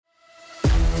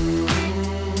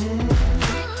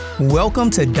Welcome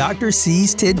to Dr.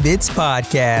 C's Tidbits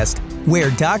Podcast,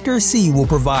 where Dr. C will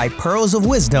provide pearls of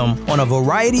wisdom on a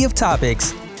variety of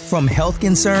topics, from health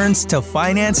concerns to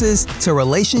finances to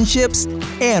relationships,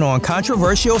 and on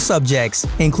controversial subjects,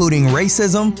 including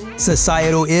racism,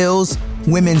 societal ills,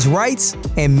 women's rights,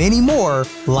 and many more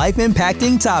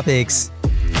life-impacting topics.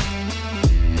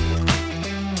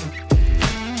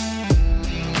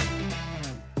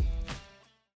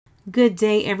 Good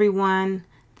day, everyone.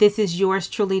 This is yours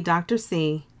truly, Dr.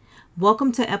 C.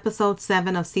 Welcome to episode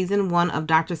 7 of season 1 of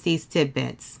Dr. C's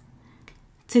Tidbits.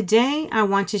 Today, I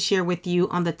want to share with you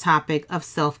on the topic of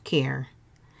self-care.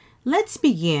 Let's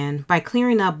begin by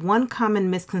clearing up one common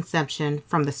misconception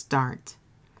from the start.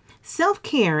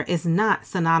 Self-care is not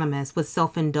synonymous with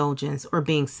self-indulgence or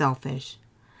being selfish.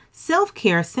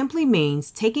 Self-care simply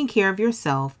means taking care of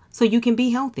yourself so you can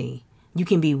be healthy. You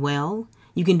can be well,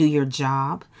 you can do your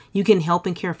job, you can help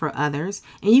and care for others,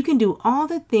 and you can do all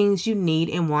the things you need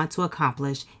and want to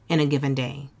accomplish in a given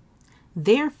day.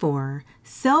 Therefore,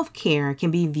 self-care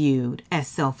can be viewed as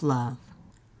self-love.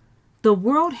 The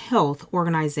World Health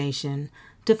Organization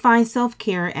defines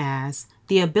self-care as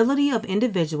the ability of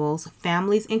individuals,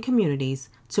 families, and communities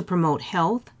to promote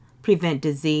health, prevent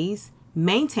disease,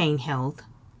 maintain health,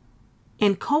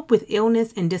 and cope with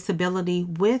illness and disability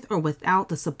with or without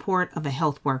the support of a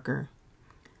health worker.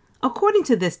 According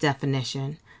to this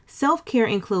definition, self-care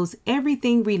includes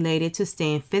everything related to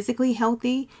staying physically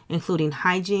healthy, including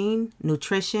hygiene,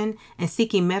 nutrition, and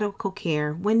seeking medical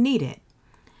care when needed.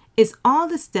 It's all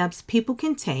the steps people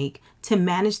can take to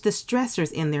manage the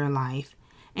stressors in their life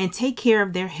and take care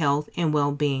of their health and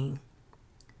well-being.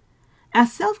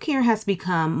 As self-care has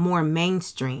become more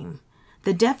mainstream,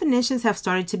 the definitions have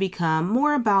started to become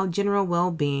more about general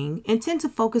well-being and tend to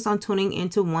focus on tuning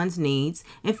into one's needs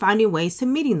and finding ways to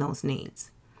meeting those needs.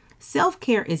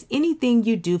 Self-care is anything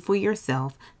you do for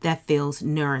yourself that feels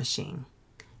nourishing.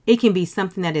 It can be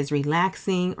something that is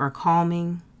relaxing or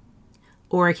calming,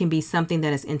 or it can be something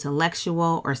that is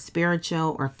intellectual or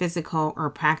spiritual or physical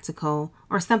or practical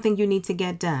or something you need to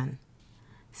get done.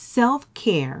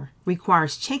 Self-care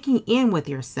requires checking in with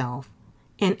yourself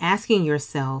and asking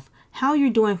yourself how you're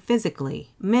doing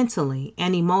physically, mentally,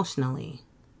 and emotionally.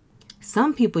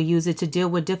 Some people use it to deal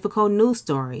with difficult news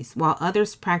stories, while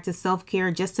others practice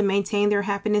self-care just to maintain their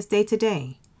happiness day to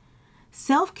day.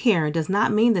 Self-care does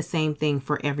not mean the same thing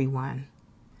for everyone.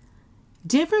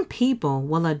 Different people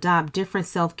will adopt different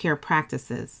self-care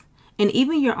practices, and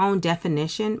even your own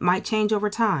definition might change over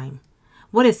time.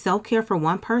 What is self-care for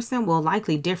one person will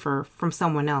likely differ from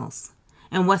someone else.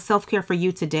 And what's self-care for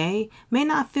you today may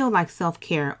not feel like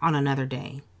self-care on another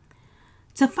day.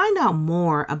 To find out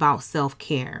more about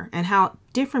self-care and how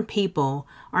different people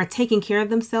are taking care of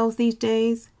themselves these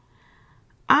days,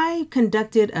 I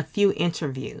conducted a few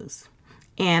interviews,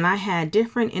 and I had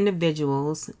different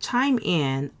individuals chime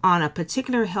in on a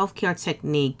particular healthcare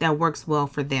technique that works well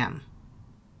for them.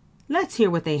 Let's hear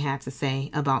what they had to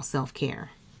say about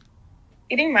self-care.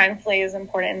 Eating mindfully is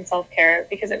important in self-care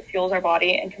because it fuels our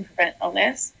body and can prevent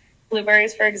illness.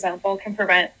 Blueberries, for example, can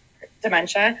prevent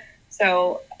dementia.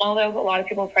 So although a lot of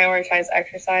people prioritize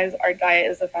exercise, our diet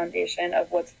is the foundation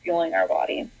of what's fueling our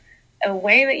body. A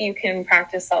way that you can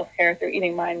practice self-care through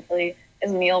eating mindfully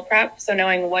is meal prep. So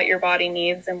knowing what your body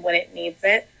needs and when it needs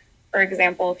it. For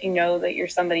example, if you know that you're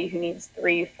somebody who needs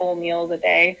 3 full meals a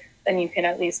day, then you can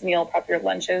at least meal prep your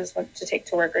lunches to take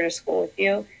to work or to school with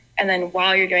you. And then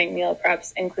while you're doing meal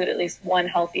preps, include at least one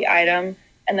healthy item,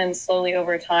 and then slowly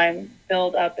over time,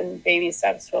 build up in baby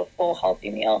steps to a full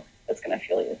healthy meal that's going to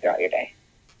fuel you throughout your day.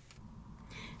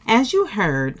 As you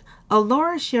heard,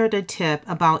 Alora shared a tip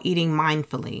about eating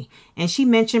mindfully, and she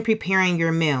mentioned preparing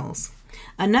your meals.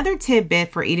 Another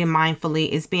tidbit for eating mindfully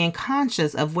is being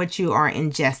conscious of what you are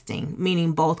ingesting,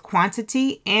 meaning both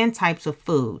quantity and types of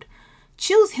food.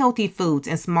 Choose healthy foods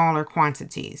in smaller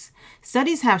quantities.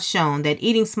 Studies have shown that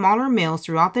eating smaller meals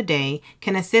throughout the day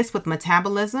can assist with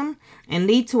metabolism and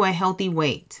lead to a healthy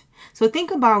weight. So think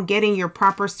about getting your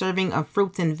proper serving of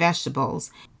fruits and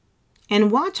vegetables. And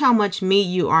watch how much meat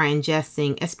you are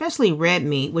ingesting, especially red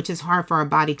meat, which is hard for our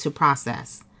body to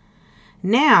process.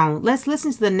 Now, let's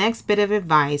listen to the next bit of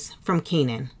advice from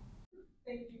Keenan.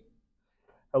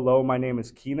 Hello, my name is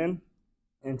Keenan,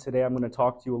 and today I'm going to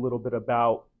talk to you a little bit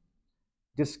about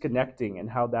disconnecting and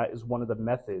how that is one of the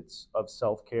methods of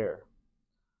self-care.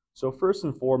 So first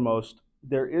and foremost,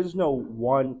 there is no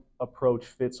one approach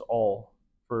fits all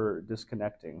for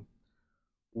disconnecting.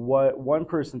 What one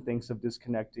person thinks of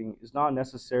disconnecting is not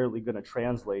necessarily going to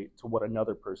translate to what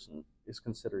another person is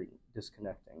considering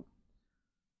disconnecting.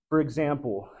 For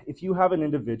example, if you have an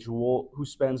individual who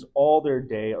spends all their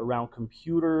day around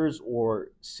computers or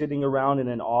sitting around in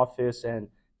an office and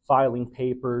filing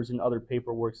papers and other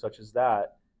paperwork such as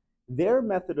that, their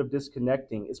method of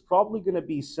disconnecting is probably going to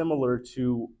be similar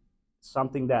to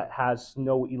something that has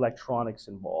no electronics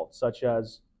involved, such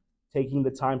as taking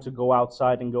the time to go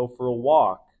outside and go for a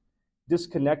walk,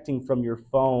 disconnecting from your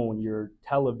phone, your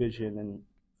television, and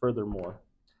furthermore.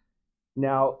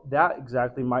 Now, that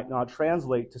exactly might not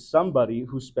translate to somebody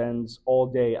who spends all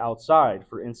day outside,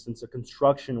 for instance, a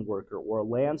construction worker or a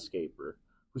landscaper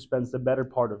who spends the better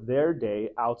part of their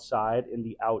day outside in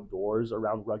the outdoors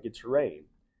around rugged terrain.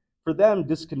 For them,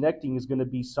 disconnecting is going to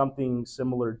be something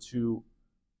similar to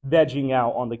vegging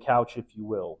out on the couch, if you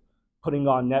will, putting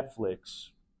on Netflix,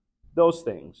 those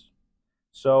things.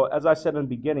 So, as I said in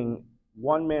the beginning,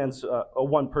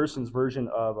 one person's version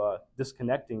of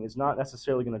disconnecting is not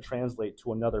necessarily going to translate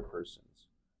to another person's.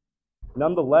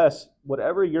 Nonetheless,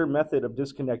 whatever your method of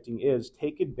disconnecting is,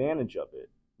 take advantage of it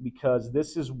because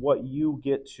this is what you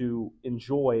get to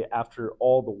enjoy after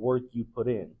all the work you put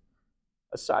in.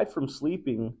 Aside from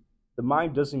sleeping, the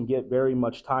mind doesn't get very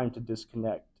much time to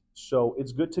disconnect. So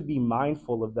it's good to be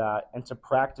mindful of that and to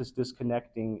practice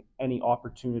disconnecting any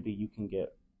opportunity you can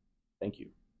get. Thank you.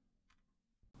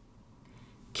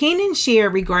 Keenan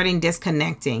shared regarding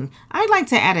disconnecting. I'd like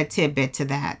to add a tidbit to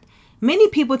that. Many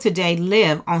people today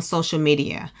live on social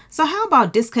media. So how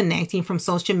about disconnecting from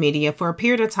social media for a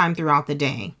period of time throughout the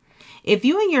day? If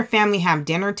you and your family have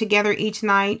dinner together each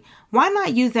night, why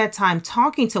not use that time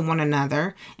talking to one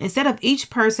another instead of each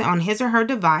person on his or her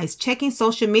device checking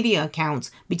social media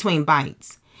accounts between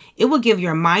bites? It will give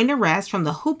your mind a rest from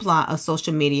the hoopla of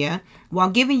social media while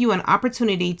giving you an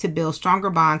opportunity to build stronger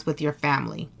bonds with your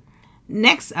family.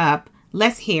 Next up,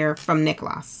 let's hear from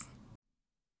Niklas.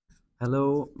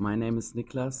 Hello, my name is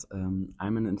Niklas.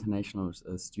 I'm an international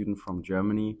student from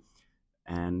Germany,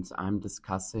 and I'm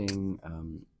discussing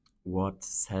what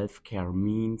self-care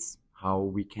means, how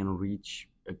we can reach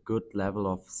a good level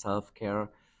of self-care.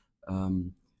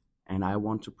 And I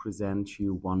want to present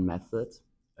you one method,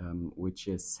 which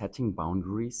is setting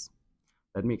boundaries.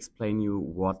 Let me explain you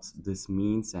what this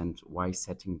means and why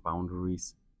setting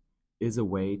boundaries is a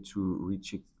way to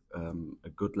reach a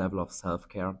good level of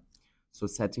self-care. So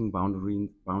setting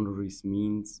boundaries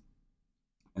means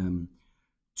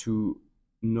to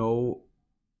know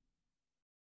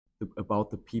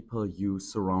about the people you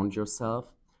surround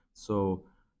yourself. So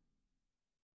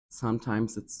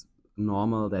sometimes it's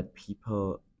normal that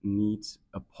people need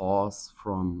a pause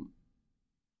from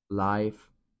life,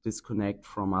 disconnect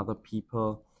from other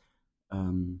people,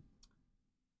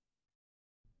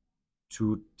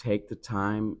 to take the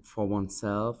time for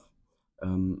oneself.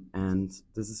 And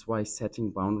this is why setting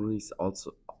boundaries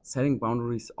also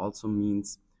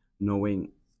means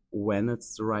knowing when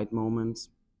it's the right moment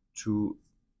to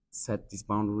set these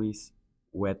boundaries,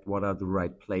 what are the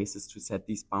right places to set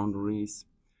these boundaries,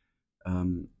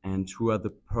 and who are the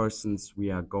persons we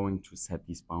are going to set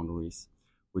these boundaries,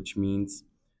 which means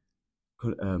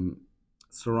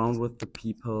surround with the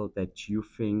people that you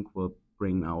think will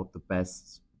bring out the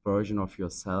best version of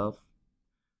yourself,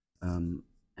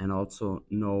 and also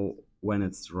know when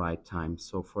it's the right time.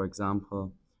 So for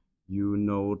example, you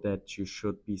know that you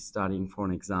should be studying for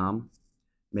an exam.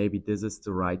 Maybe this is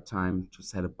the right time to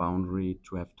set a boundary,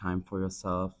 to have time for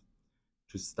yourself,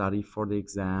 to study for the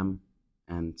exam,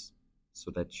 and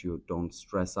so that you don't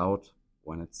stress out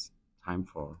when it's time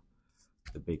for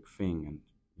the big thing. And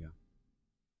yeah.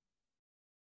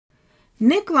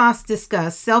 Niklas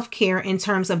discussed self-care in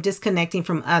terms of disconnecting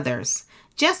from others.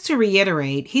 Just to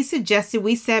reiterate, he suggested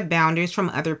we set boundaries from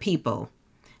other people.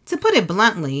 To put it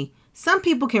bluntly, some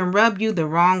people can rub you the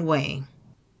wrong way.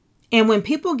 And when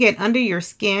people get under your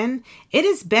skin, it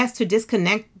is best to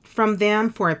disconnect from them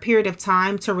for a period of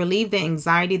time to relieve the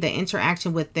anxiety the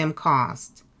interaction with them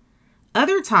caused.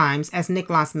 Other times, as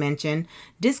Niklas mentioned,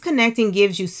 disconnecting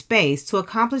gives you space to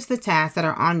accomplish the tasks that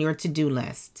are on your to-do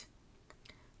list.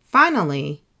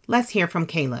 Finally, let's hear from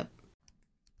Caleb.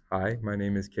 Hi, my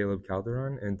name is Caleb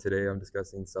Calderon, and today I'm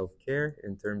discussing self-care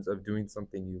in terms of doing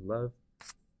something you love.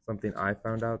 Something I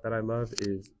found out that I love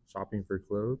is shopping for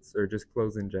clothes, or just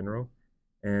clothes in general.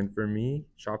 And for me,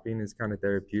 shopping is kind of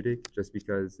therapeutic just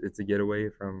because it's a getaway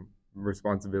from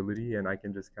responsibility, and I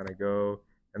can just kind of go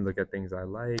and look at things I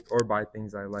like or buy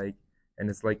things I like, and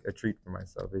it's like a treat for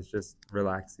myself. It's just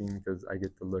relaxing because I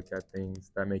get to look at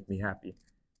things that make me happy.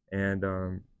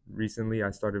 And recently,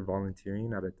 I started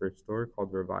volunteering at a thrift store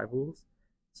called Revivals.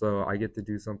 So I get to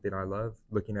do something I love,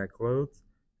 looking at clothes,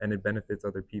 and it benefits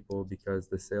other people because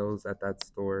the sales at that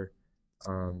store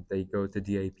They go to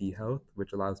DAP Health,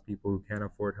 which allows people who can't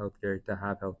afford healthcare to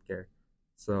have healthcare.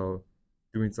 So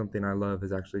doing something I love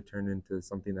has actually turned into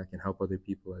something that can help other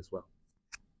people as well.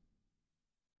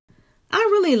 I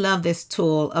really love this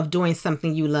tool of doing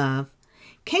something you love.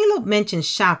 Caleb mentioned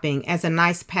shopping as a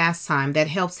nice pastime that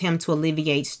helps him to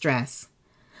alleviate stress.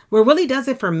 What really does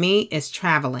it for me is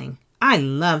traveling. I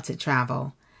love to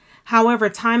travel. However,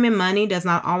 time and money does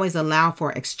not always allow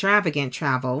for extravagant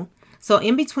travel. So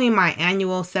in between my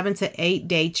annual 7 to 8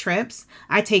 day trips,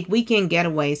 I take weekend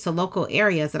getaways to local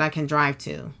areas that I can drive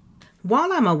to.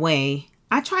 While I'm away,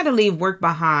 I try to leave work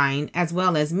behind as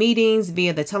well as meetings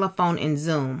via the telephone and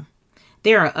Zoom.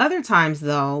 There are other times,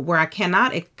 though, where I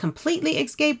cannot completely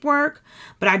escape work,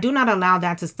 but I do not allow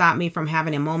that to stop me from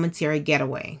having a momentary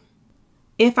getaway.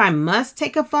 If I must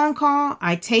take a phone call,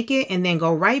 I take it and then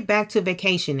go right back to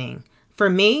vacationing. For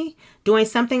me, doing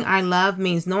something I love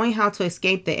means knowing how to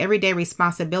escape the everyday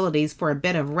responsibilities for a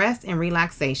bit of rest and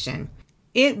relaxation.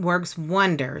 It works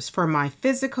wonders for my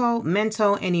physical,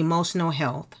 mental, and emotional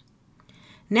health.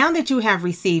 Now that you have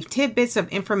received tidbits of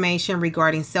information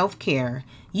regarding self-care,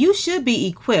 you should be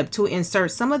equipped to insert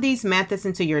some of these methods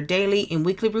into your daily and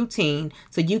weekly routine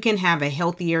so you can have a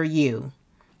healthier you.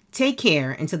 Take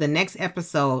care until the next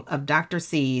episode of Dr.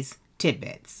 C's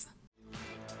Tidbits.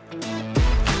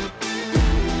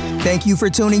 Thank you for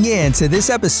tuning in to this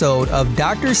episode of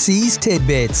Dr. C's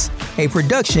Tidbits, a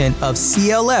production of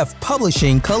CLF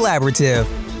Publishing Collaborative.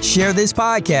 Share this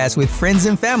podcast with friends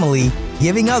and family,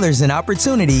 giving others an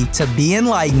opportunity to be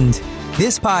enlightened.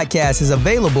 This podcast is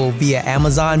available via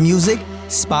Amazon Music,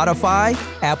 Spotify,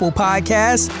 Apple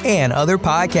Podcasts, and other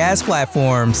podcast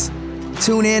platforms.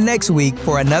 Tune in next week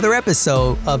for another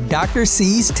episode of Dr.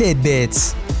 C's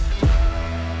Tidbits.